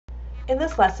In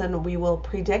this lesson, we will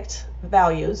predict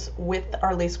values with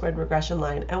our least squared regression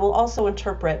line, and we'll also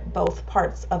interpret both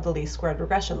parts of the least squared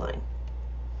regression line.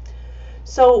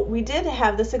 So we did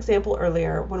have this example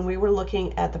earlier when we were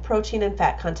looking at the protein and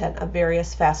fat content of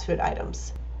various fast food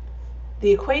items.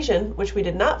 The equation, which we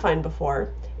did not find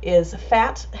before, is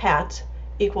fat hat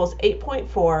equals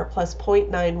 8.4 plus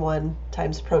 0.91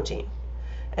 times protein.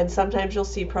 And sometimes you'll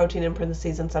see protein in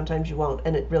parentheses and sometimes you won't,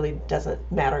 and it really doesn't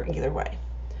matter either way.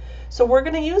 So we're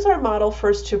going to use our model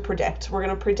first to predict. We're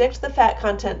going to predict the fat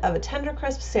content of a Tender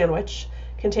Crisp sandwich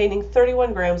containing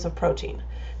 31 grams of protein.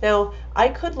 Now, I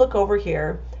could look over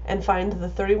here and find the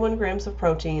 31 grams of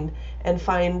protein and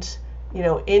find,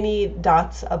 any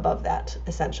dots above that,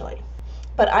 essentially.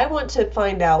 But I want to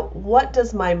find out, what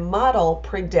does my model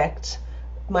predict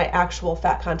my actual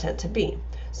fat content to be?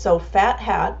 So fat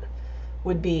hat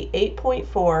would be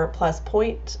 8.4 plus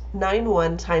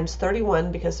 0.91 times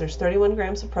 31, because there's 31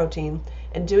 grams of protein,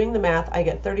 and doing the math, I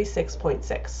get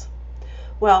 36.6.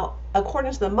 Well,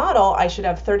 according to the model, I should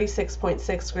have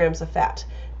 36.6 grams of fat.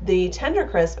 The Tender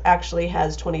Crisp actually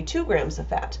has 22 grams of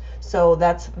fat, so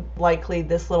that's likely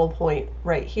this little point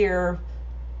right here,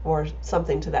 or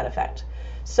something to that effect.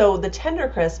 So the Tender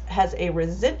Crisp has a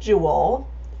residual,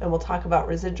 and we'll talk about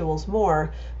residuals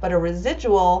more, but a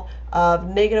residual of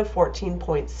negative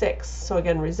 14.6. So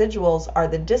again, residuals are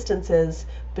the distances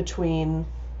between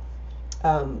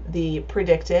the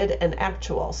predicted and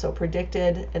actual. So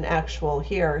predicted and actual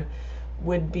here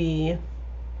would be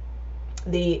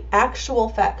the actual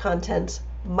fat content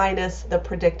minus the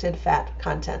predicted fat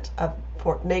content of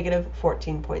negative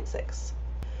 14.6.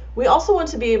 We also want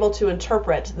to be able to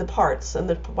interpret the parts,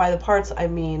 and by the parts I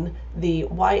mean the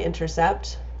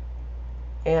y-intercept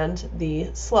and the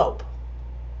slope.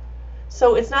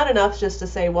 So it's not enough just to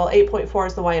say, well, 8.4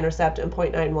 is the y-intercept and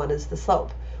 0.91 is the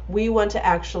slope. We want to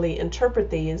actually interpret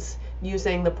these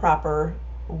using the proper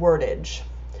wordage.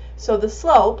 So the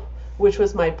slope, which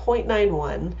was my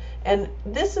 0.91, and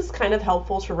this is kind of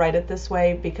helpful to write it this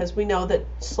way because we know that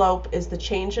slope is the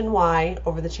change in y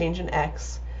over the change in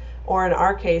x, or in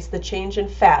our case, the change in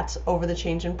fat over the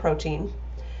change in protein.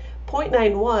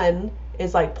 0.91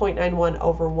 is like 0.91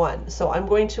 over 1. So I'm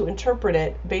going to interpret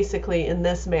it basically in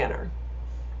this manner.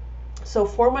 So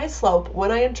for my slope,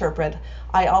 when I interpret,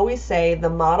 I always say the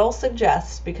model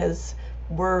suggests, because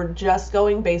we're just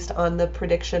going based on the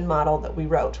prediction model that we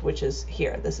wrote, which is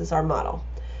here. This is our model.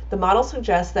 The model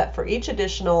suggests that for each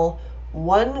additional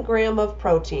 1 gram of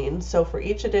protein, so for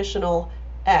each additional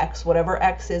x, whatever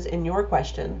x is in your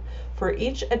question, for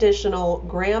each additional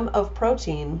gram of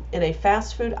protein in a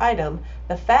fast food item,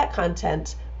 the fat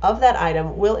content of that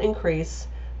item will increase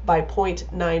by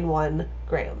 0.91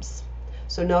 grams.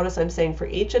 So notice I'm saying for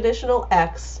each additional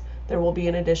x, there will be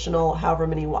an additional however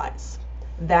many y's.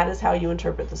 That is how you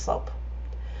interpret the slope.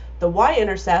 The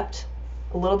y-intercept,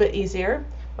 a little bit easier.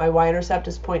 My y-intercept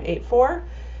is 0.84.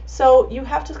 So you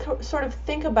have to sort of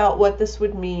think about what this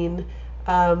would mean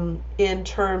in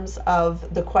terms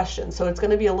of the question. So it's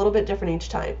going to be a little bit different each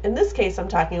time. In this case, I'm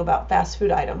talking about fast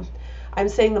food item. I'm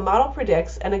saying the model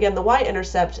predicts, and again, the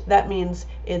y-intercept, that means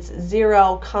it's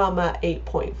 0,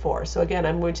 8.4. So again,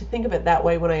 I'm going to think of it that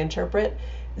way when I interpret.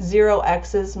 0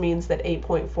 x's means that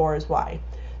 8.4 is y.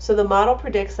 So the model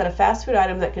predicts that a fast food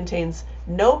item that contains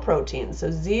no protein,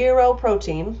 so 0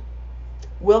 protein,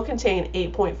 will contain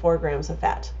 8.4 grams of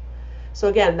fat. So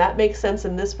again, that makes sense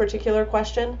in this particular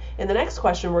question. In the next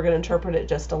question, we're going to interpret it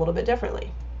just a little bit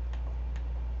differently.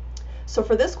 So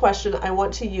for this question, I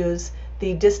want to use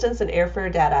the distance and airfare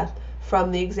data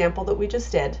from the example that we just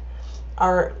did.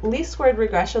 Our least squared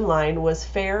regression line was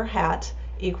fare hat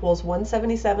equals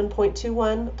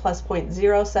 177.21 plus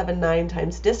 0.079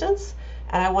 times distance,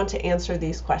 and I want to answer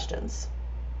these questions.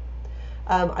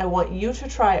 I want you to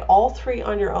try all three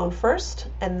on your own first,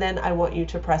 and then I want you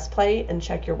to press play and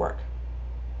check your work.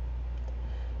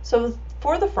 So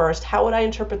for the first, how would I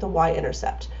interpret the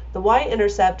y-intercept? The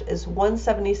y-intercept is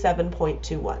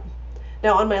 177.21.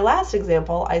 Now on my last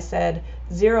example, I said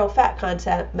 0 fat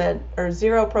content meant, or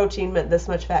 0 protein meant this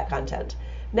much fat content.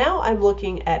 Now I'm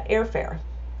looking at airfare.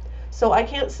 So I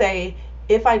can't say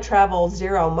if I travel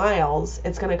 0 miles,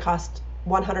 it's going to cost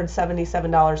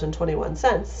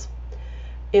 $177.21.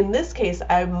 In this case,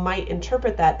 I might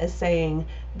interpret that as saying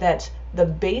that the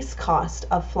base cost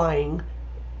of flying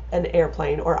an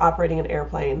airplane or operating an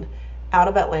airplane out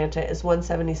of Atlanta is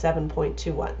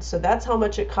 177.21. So that's how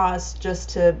much it costs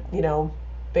just to,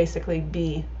 basically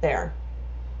be there,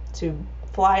 to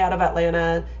fly out of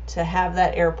Atlanta, to have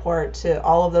that airport, to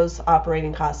all of those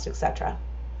operating costs, etc.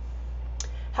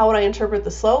 How would I interpret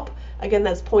the slope? Again,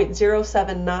 that's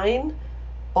 0.079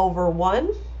 over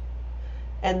 1.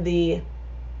 And the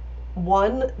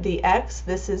X,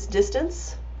 this is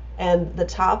distance, and the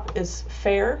top is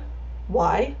fare,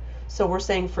 Y. So we're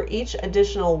saying for each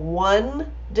additional 1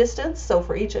 distance, so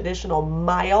for each additional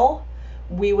mile,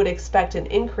 we would expect an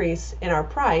increase in our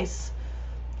price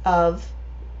of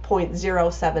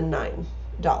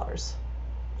 $0.079.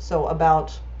 So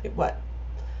about what?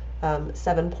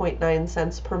 7.9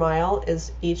 cents per mile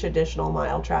is each additional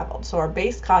mile traveled. So our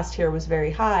base cost here was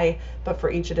very high, but for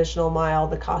each additional mile,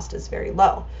 the cost is very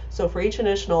low. So for each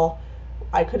additional,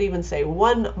 I could even say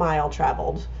 1 mile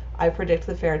traveled, I predict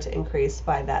the fare to increase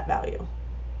by that value.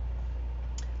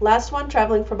 Last one,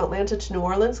 traveling from Atlanta to New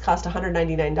Orleans cost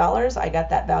 $199. I got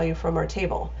that value from our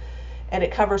table. And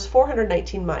it covers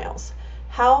 419 miles.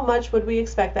 How much would we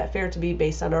expect that fare to be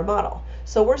based on our model?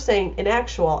 So we're saying in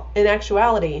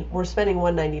actuality, we're spending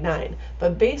 $199.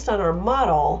 But based on our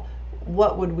model,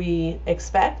 what would we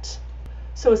expect?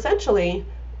 So essentially,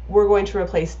 we're going to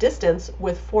replace distance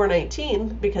with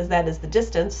 419 because that is the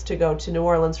distance to go to New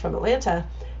Orleans from Atlanta,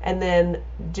 and then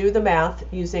do the math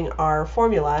using our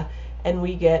formula, and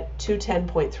we get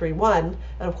 210.31.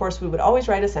 And of course, we would always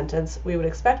write a sentence. We would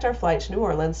expect our flight to New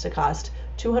Orleans to cost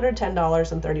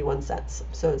 $210.31.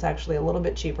 So it's actually a little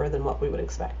bit cheaper than what we would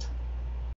expect.